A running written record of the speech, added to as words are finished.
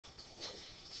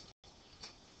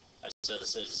So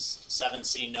this is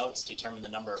 7C notes, determine the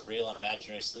number of real and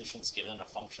imaginary solutions given a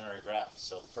function or a graph.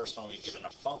 So the first one, we've given a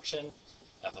function,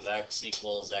 f of x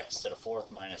equals x to the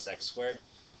fourth minus x squared.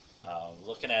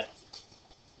 Looking at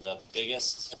the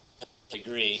biggest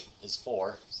degree is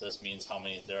 4, so this means how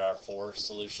many there are 4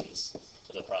 solutions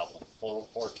to the problem, four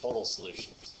total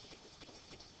solutions.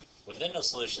 Within those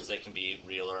solutions, they can be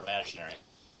real or imaginary.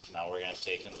 Now we're going to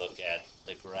take a look at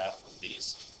the graph of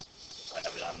these. So I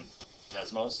have it on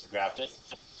Desmos, graphed it.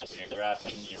 So you're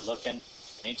graphing, you're looking,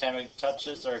 anytime it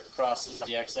touches or crosses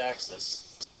the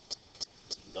x-axis,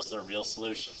 those are real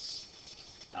solutions.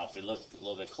 Now if we look a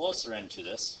little bit closer into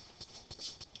this,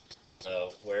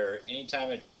 where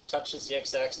anytime it touches the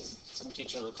x-axis, some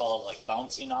teachers will call it like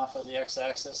bouncing off of the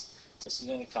x-axis, this is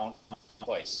going to count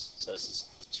twice. So this is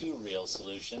 2 real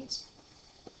solutions.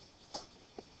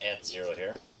 Add 0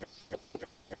 here.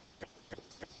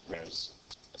 There's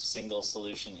a single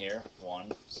solution here,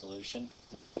 1 solution,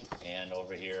 and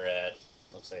over here at,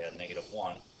 looks like at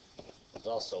 -1, there's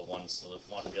also one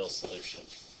real solution.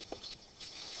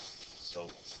 So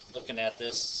looking at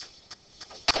this,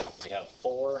 we have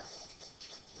 4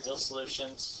 real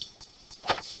solutions,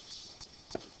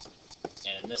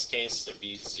 and in this case there'd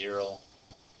be 0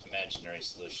 imaginary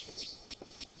solutions.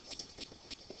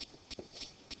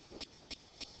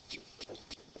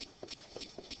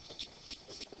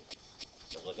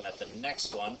 So looking at the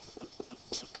next one,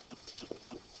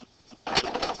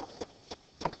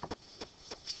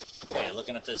 okay,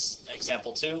 looking at this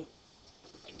example 2,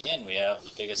 again we have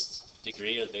the biggest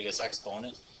degree or the biggest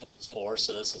exponent is 4,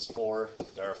 so this is 4.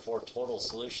 There are 4 total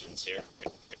solutions here.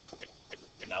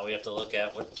 Now we have to look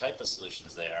at what type of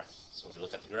solutions they are. So we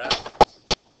look at the graph,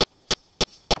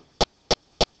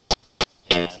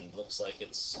 and looks like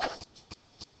it's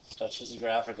touches the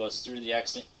graph or goes through the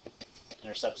x,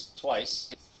 intercepts twice.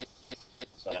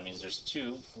 So that means there's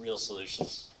 2 real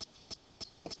solutions.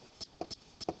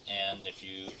 And if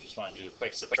you just want to do a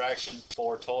quick subtraction,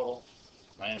 4 total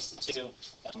minus the 2,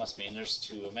 that must mean there's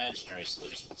 2 imaginary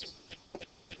solutions.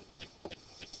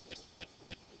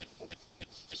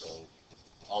 So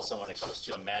also when it comes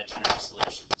to imaginary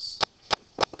solutions,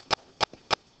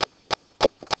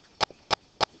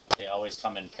 they always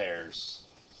come in pairs.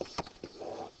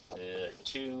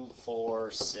 2,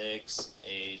 4, 6,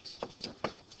 8,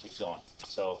 keeps going.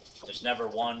 So there's never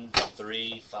 1,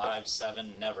 3, 5,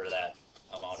 7, never that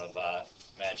amount of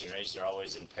imaginaries. They're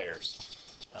always in pairs.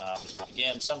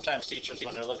 Again, sometimes teachers,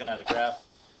 when they're looking at a graph,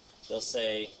 they'll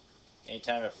say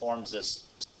anytime it forms this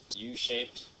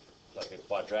U-shaped, like a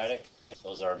quadratic,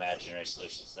 those are imaginary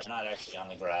solutions. They're not actually on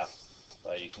the graph,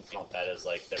 but you can count that as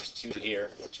like there's 2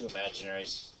 here, 2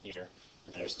 imaginaries here,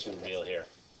 and there's 2 real here.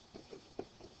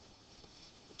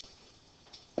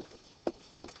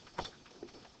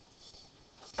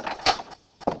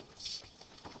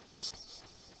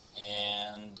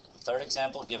 And third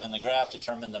example, given the graph,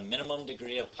 determine the minimum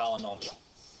degree of polynomial.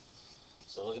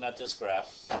 So looking at this graph,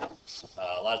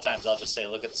 a lot of times I'll just say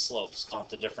look at the slopes, count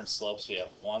the different slopes. We have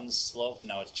 1 slope,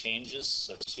 now it changes,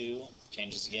 so 2,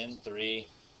 changes again, 3,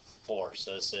 4.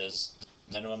 So this is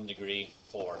minimum degree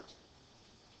 4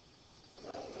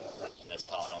 in this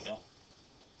polynomial.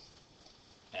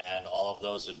 And all of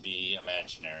those would be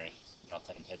imaginary.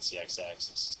 Nothing hits the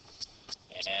x-axis.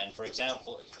 And for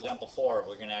example 4,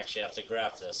 we're going to actually have to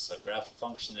graph this. So graph a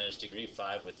function that is degree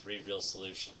 5 with 3 real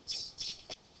solutions.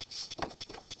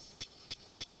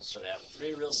 So to have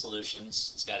 3 real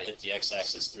solutions, it's got to hit the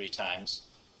x-axis 3 times.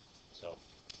 So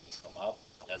come up,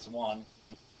 that's 1.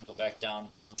 Go back down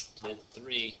to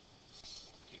 3.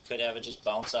 You could have it just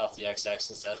bounce off the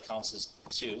x-axis. That counts as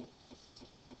 2.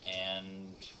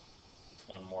 And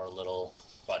one more little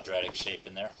quadratic shape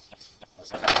in there.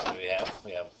 What do we have?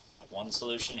 We have 1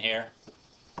 solution here,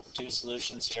 2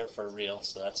 solutions here for real,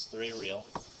 so that's 3 real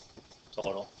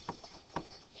total.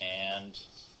 And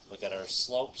look at our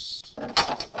slopes.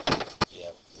 We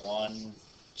have 1,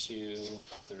 2,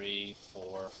 3,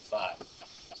 4, 5.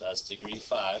 So that's degree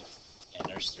 5, and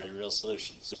there's 3 real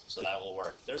solutions. So that will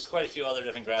work. There's quite a few other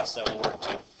different graphs that will work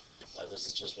too. This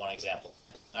is just one example.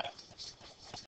 All right.